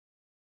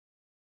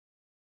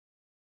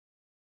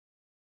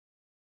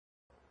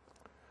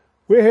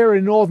We're here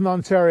in Northern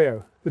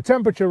Ontario. The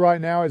temperature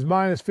right now is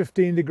minus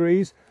 15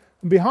 degrees,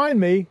 and behind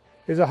me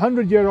is a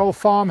 100-year-old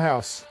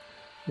farmhouse,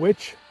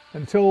 which,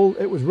 until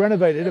it was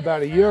renovated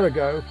about a year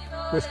ago,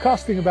 was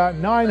costing about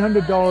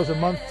 $900 a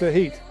month to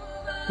heat.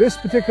 This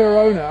particular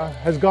owner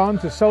has gone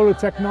to solar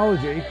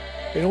technology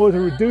in order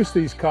to reduce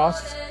these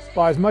costs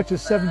by as much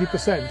as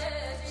 70%.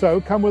 So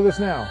come with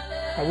us now,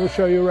 and we'll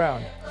show you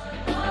around.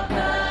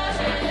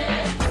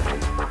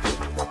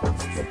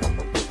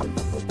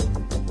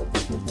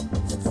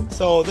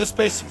 So this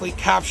basically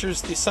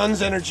captures the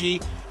sun's energy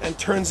and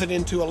turns it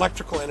into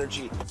electrical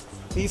energy.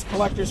 These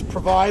collectors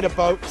provide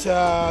about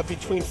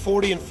between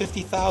 40 and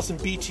 50,000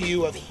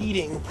 BTU of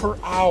heating per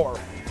hour.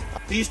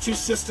 These two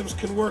systems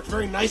can work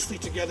very nicely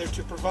together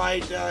to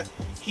provide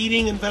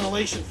heating and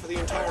ventilation for the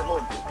entire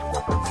home.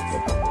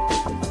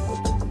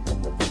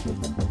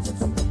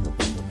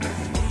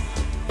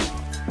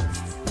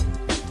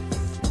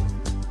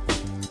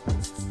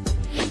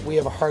 We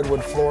have a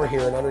hardwood floor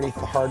here, and underneath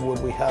the hardwood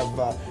we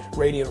have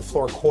radiant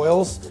floor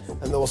coils,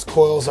 and those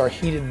coils are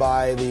heated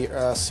by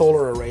the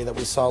solar array that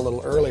we saw a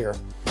little earlier.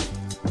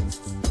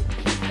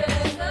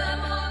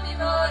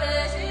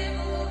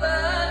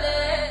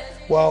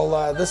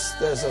 Well, this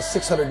is a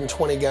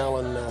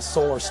 620-gallon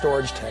solar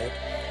storage tank,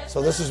 so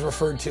this is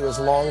referred to as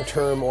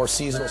long-term or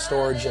seasonal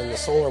storage in the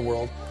solar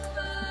world.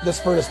 This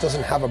furnace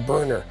doesn't have a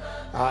burner.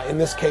 In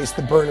this case,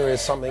 the burner is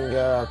something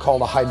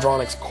called a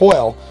hydronics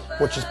coil,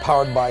 which is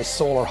powered by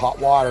solar hot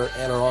water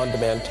and an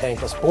on-demand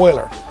tankless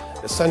boiler.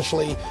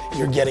 Essentially,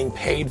 you're getting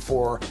paid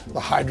for the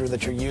hydro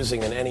that you're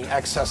using, and any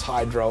excess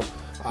hydro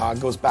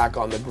goes back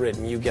on the grid,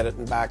 and you get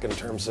it back in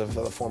terms of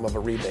the form of a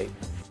rebate.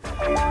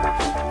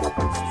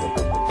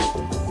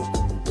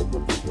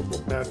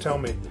 Now tell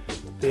me,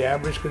 the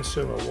average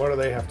consumer, what do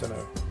they have to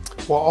know?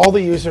 Well, all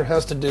the user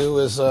has to do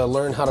is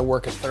learn how to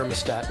work a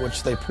thermostat,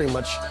 which they pretty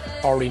much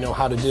already know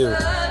how to do.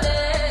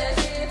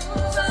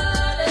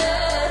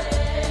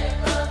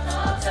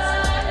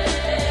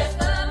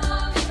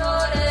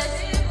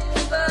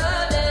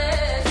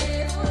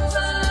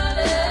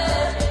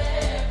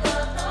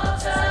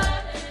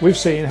 We've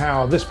seen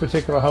how this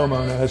particular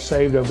homeowner has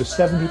saved over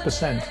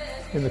 70%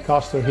 in the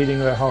cost of heating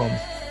their home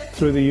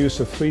through the use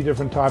of 3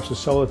 different types of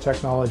solar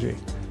technology.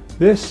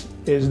 This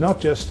is not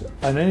just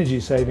an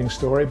energy saving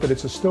story, but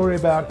it's a story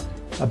about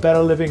a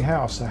better living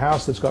house, a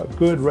house that's got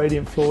good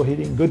radiant floor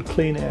heating, good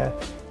clean air,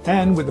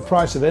 and with the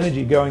price of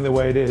energy going the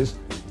way it is,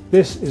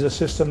 this is a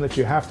system that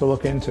you have to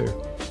look into.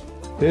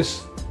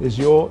 This is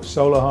your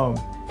solar home.